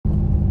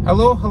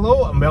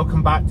Hello and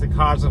welcome back to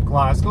Cars of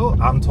Glasgow.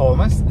 I'm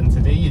Thomas and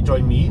today you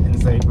join me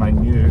inside my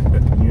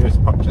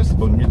newest purchase,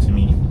 well new to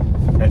me.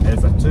 It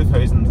is a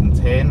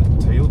 2010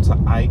 Toyota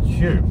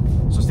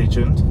IQ, so stay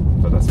tuned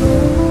for this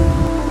video.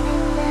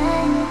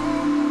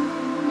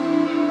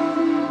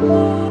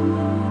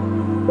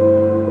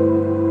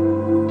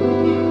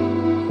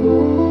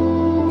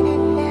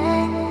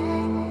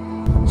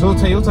 So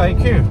Toyota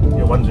IQ,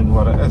 you're wondering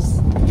what it is.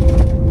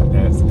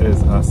 It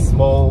is a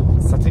small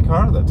city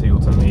car that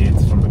Toyota made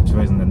from about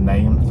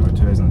 2009 through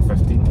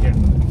 2015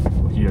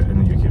 here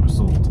in the UK. It was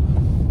sold,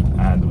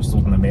 and it was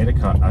sold in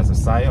America as a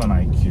Scion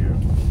IQ,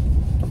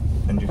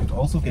 and you could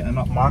also get an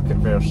upmarket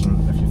version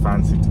if you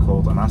fancied,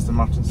 called an Aston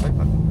Martin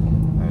segment.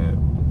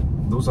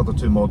 Those other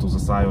two models, the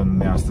Scion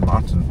and the Aston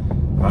Martin,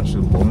 are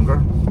actually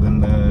longer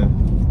than the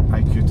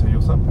IQ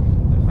Toyota.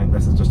 I think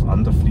this is just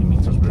under 3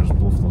 meters, whereas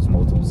both those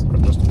models are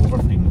just over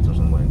 3 meters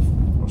in length,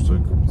 or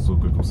so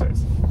Google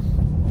says.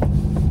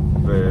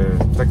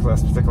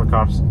 This particular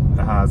car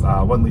has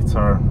a 1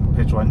 litre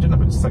petrol engine,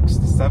 about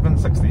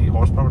 68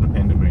 horsepower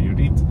depending where you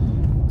read.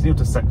 0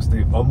 to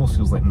 60 almost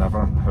feels like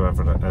never,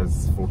 however it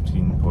is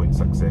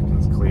 14.6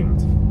 seconds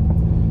claimed.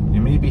 You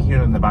may be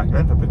hearing in the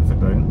background, I put the foot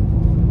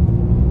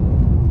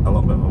down, a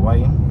little bit of a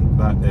whine.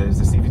 That is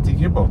the CVT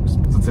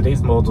gearbox. So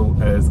today's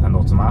model is an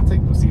automatic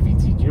with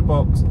CVT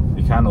gearbox.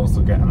 You can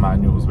also get a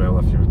manual as well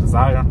if you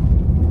desire.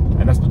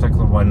 And this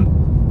particular one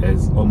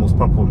is almost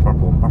purple and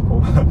purple and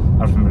purple.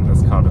 I remember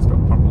this car has got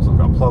purple, so we've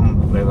got a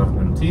plum leather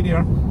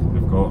interior,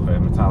 we've got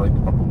metallic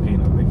purple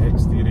paint on the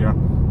exterior,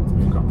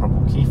 we've got a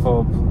purple key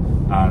fob,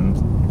 and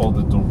all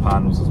the door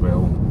panels as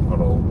well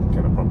are all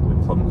kind of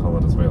purpley plum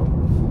coloured as well.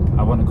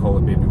 I want to call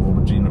it baby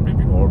aubergine or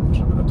baby orange,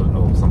 I don't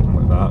know, something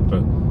like that,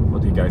 but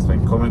what do you guys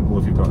think? Comment below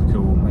if you've got a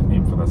cool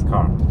nickname for this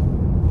car.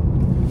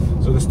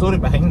 So the story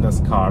behind this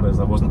car is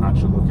I wasn't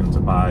actually looking to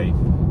buy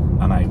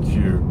an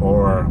IQ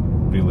or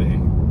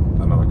really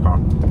another car,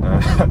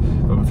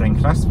 but my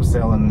friend Chris was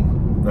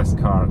selling this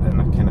car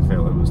and I kind of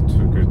felt it was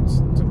too good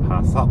to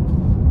pass up,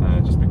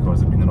 just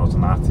because it being an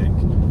automatic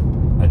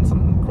and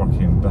something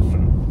quirky and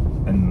different,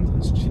 and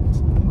it's cheap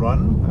to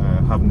run.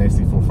 Having the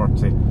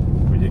SE430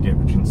 where you get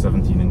between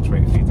 17 and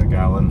 23 to a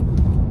gallon,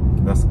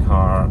 this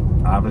car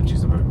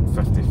averages about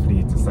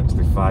 53 to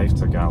 65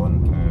 to a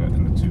gallon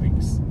in the 2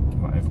 weeks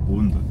that I've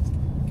owned it.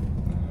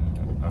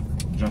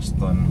 I've just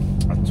done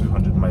a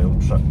 200-mile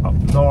trip up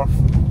north,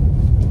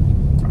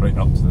 right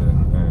up to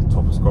the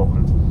top of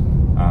Scotland,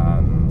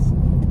 and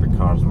the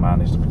car's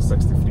managed about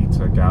 63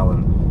 to a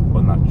gallon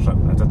on that trip.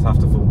 I did have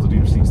to fold the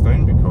rear seats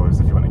down because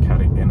if you want to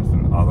carry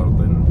anything other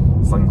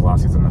than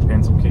sunglasses and a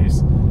pencil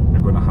case,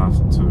 you're going to have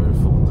to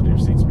fold the rear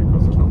seats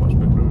because there's not much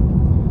boot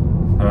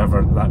room.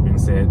 However, that being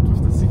said,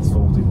 with the seats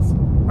folded,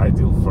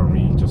 ideal for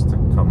me just to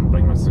come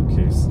bring my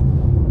suitcase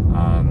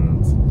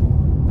and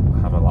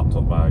have a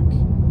laptop bag.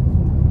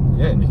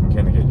 Yeah, and you can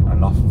kind of get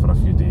enough for a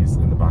few days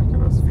in the back of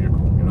this vehicle.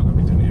 You're not going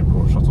to be doing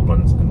airport shuttle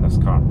runs in this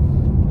car.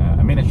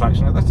 A main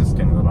attraction of this is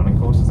kind of the running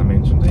costs, as I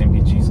mentioned. The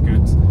MPG is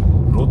good.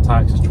 Road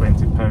tax is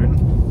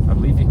 £20. I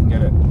believe you can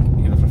get it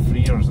either for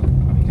free or I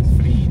think it's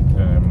free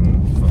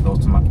for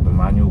the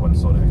manual one.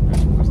 Sorry,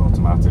 because the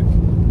automatic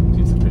you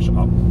need to push it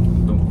up.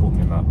 Don't quote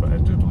me on that, but I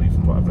do believe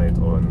from what I've read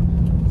on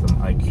some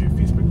IQ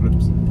Facebook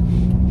groups.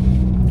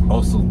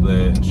 Also,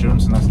 the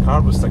insurance in this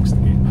car was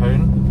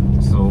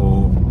 £68.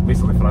 So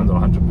basically for under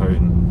 £100,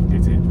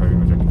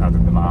 £88 if you're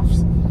adding the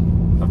maths,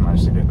 I've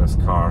managed to get this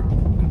car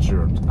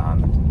insured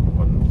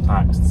and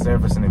taxed.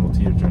 Service and MOT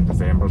are during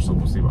December, so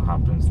we'll see what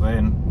happens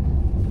then.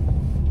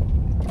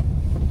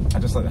 I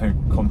just like how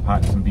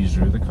compact and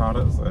bijou the car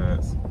is.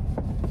 It's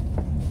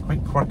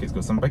quite quirky. It's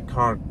got some big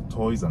car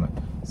toys in it.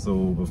 So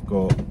we've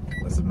got,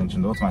 as I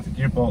mentioned, the automatic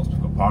gearbox,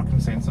 we've got parking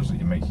sensors that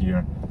you might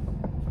hear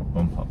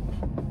bump up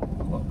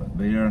a little bit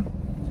there.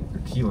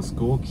 Keyless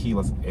go,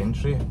 keyless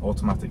entry,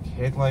 automatic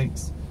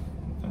headlights.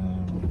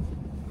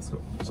 It's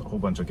got a whole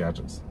bunch of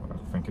gadgets.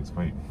 I think it's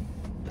quite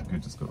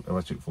good. It's got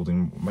electric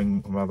folding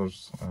wing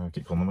mirrors, I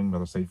keep calling them wing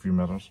mirrors, side view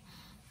mirrors,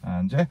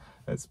 and yeah,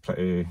 it's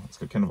pretty. It's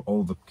got kind of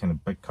all the kind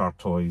of big car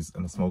toys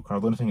in a small car.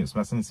 The only thing it's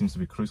missing seems to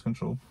be cruise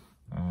control.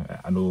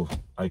 I know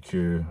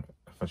IQ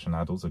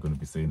aficionados are going to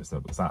be saying it's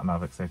a sat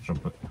nav, etc.,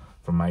 but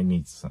for my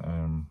needs,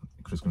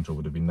 cruise control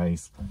would have been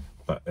nice.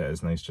 But it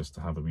is nice just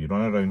to have a wee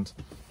run around.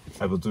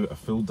 I will do a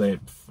full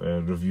depth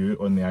review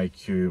on the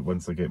IQ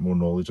once I get more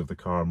knowledge of the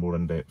car, more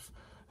in depth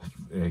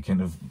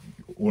kind of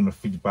owner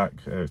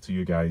feedback to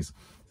you guys.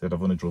 That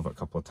I've only drove it a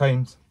couple of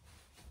times.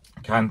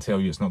 I can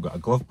tell you it's not got a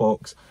glove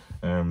box,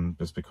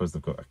 just because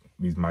they've got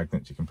these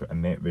magnets. You can put a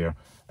net there,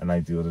 and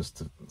ideal is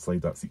to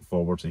slide that seat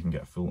forward so you can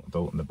get a full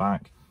adult in the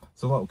back.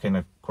 So little kind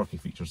of quirky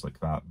features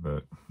like that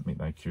that make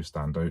the IQ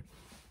stand out.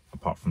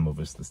 Apart from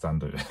obviously the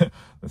standout,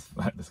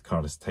 this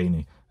car is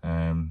tiny.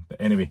 But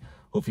anyway,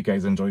 hope you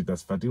guys enjoyed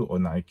this video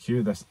on the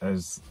IQ. This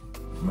is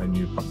my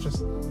new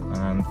purchase,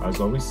 and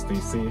as always, stay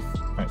safe.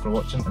 Thanks for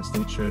watching, and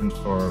stay tuned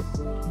for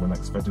the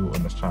next video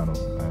on this channel,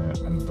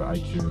 and the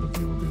IQ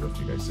review will be with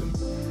you guys soon.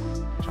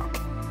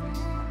 Ciao.